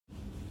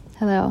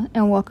Hello,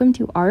 and welcome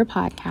to our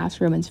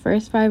podcast, Romans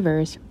Verse by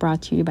Verse,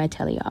 brought to you by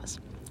Teleos.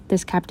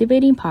 This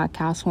captivating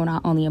podcast will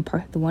not only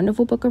impart the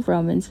wonderful book of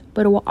Romans,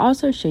 but it will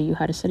also show you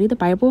how to study the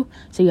Bible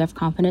so you have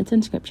confidence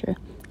in Scripture.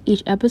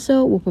 Each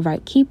episode will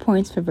provide key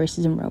points for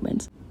verses in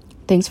Romans.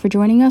 Thanks for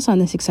joining us on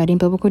this exciting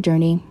biblical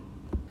journey.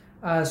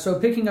 So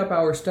picking up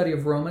our study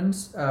of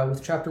Romans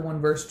with chapter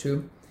 1, verse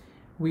 2,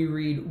 we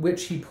read,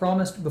 which he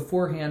promised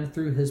beforehand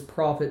through his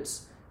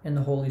prophets in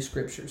the Holy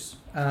Scriptures.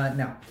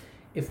 Now,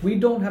 if we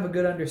don't have a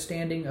good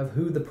understanding of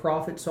who the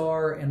prophets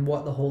are and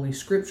what the Holy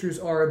Scriptures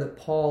are that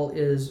Paul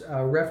is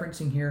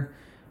referencing here,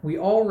 we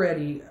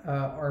already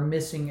are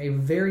missing a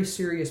very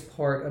serious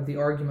part of the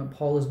argument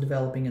Paul is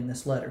developing in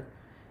this letter.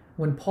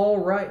 When Paul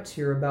writes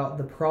here about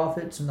the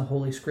prophets and the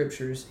Holy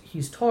Scriptures,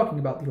 he's talking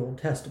about the Old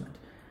Testament.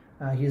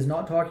 He is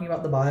not talking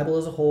about the Bible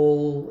as a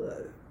whole.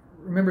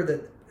 Remember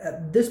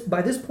that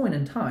by this point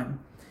in time,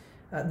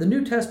 the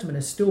New Testament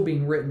is still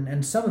being written,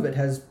 and some of it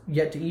has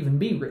yet to even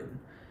be written.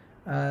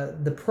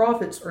 The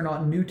prophets are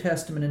not New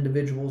Testament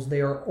individuals.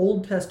 They are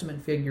Old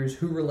Testament figures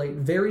who relate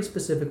very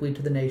specifically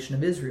to the nation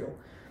of Israel.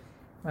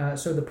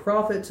 So the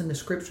prophets and the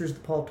scriptures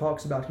that Paul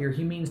talks about here,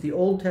 he means the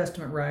Old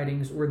Testament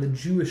writings or the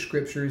Jewish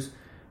scriptures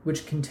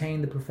which contain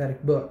the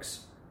prophetic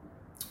books.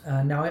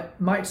 Now, it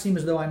might seem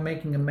as though I'm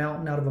making a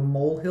mountain out of a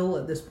molehill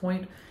at this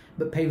point,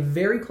 but pay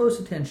very close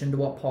attention to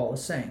what Paul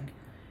is saying.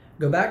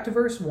 Go back to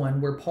verse 1,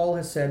 where Paul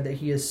has said that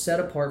he is set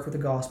apart for the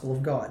gospel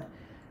of God.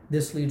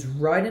 This leads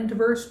right into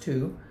verse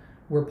 2,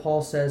 where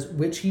Paul says,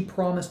 which he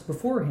promised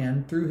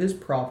beforehand through his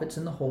prophets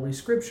in the Holy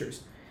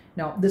Scriptures.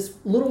 Now, this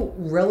little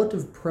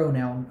relative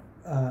pronoun,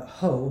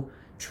 ho,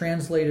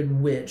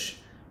 translated which,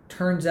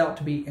 turns out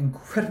to be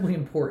incredibly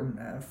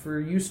important. For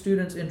you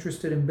students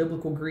interested in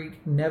biblical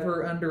Greek,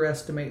 never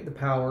underestimate the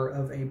power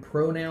of a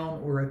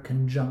pronoun or a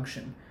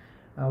conjunction,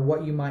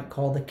 what you might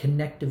call the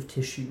connective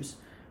tissues.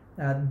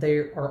 They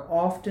are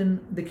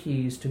often the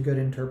keys to good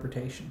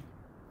interpretation.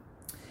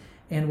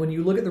 And when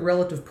you look at the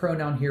relative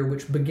pronoun here,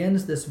 which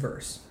begins this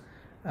verse,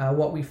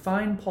 what we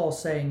find Paul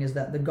saying is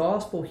that the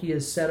gospel he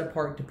is set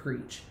apart to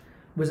preach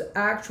was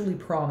actually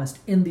promised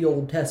in the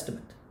Old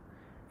Testament.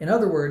 In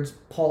other words,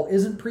 Paul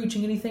isn't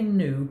preaching anything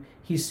new.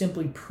 He's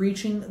simply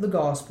preaching the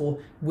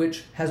gospel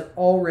which has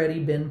already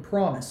been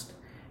promised.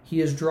 He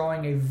is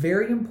drawing a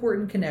very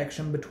important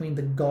connection between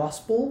the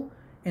gospel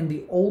and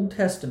the Old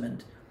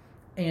Testament,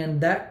 and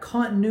that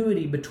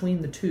continuity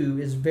between the two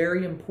is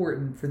very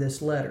important for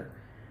this letter.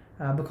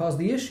 Because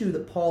the issue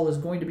that Paul is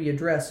going to be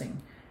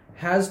addressing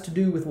has to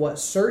do with what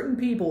certain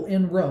people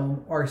in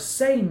Rome are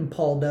saying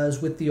Paul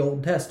does with the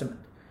Old Testament.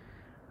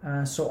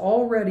 So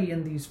already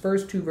in these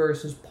first two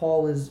verses,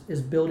 Paul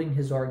is building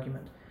his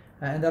argument.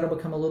 And that'll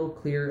become a little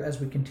clearer as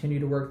we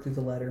continue to work through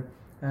the letter.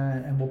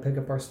 And we'll pick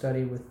up our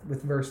study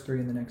with verse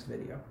 3 in the next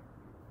video.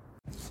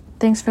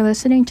 Thanks for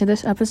listening to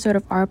this episode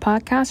of our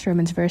podcast,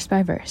 Romans Verse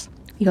by Verse.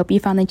 We hope you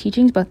found the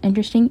teachings both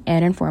interesting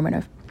and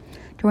informative.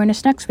 Join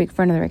us next week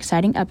for another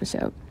exciting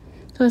episode.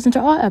 To listen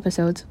to all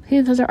episodes,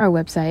 please visit our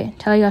website,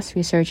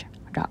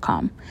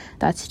 teleosresearch.com.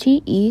 That's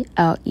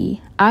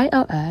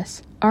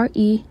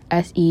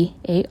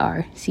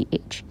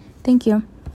TELEIOSRESEARCH. Thank you.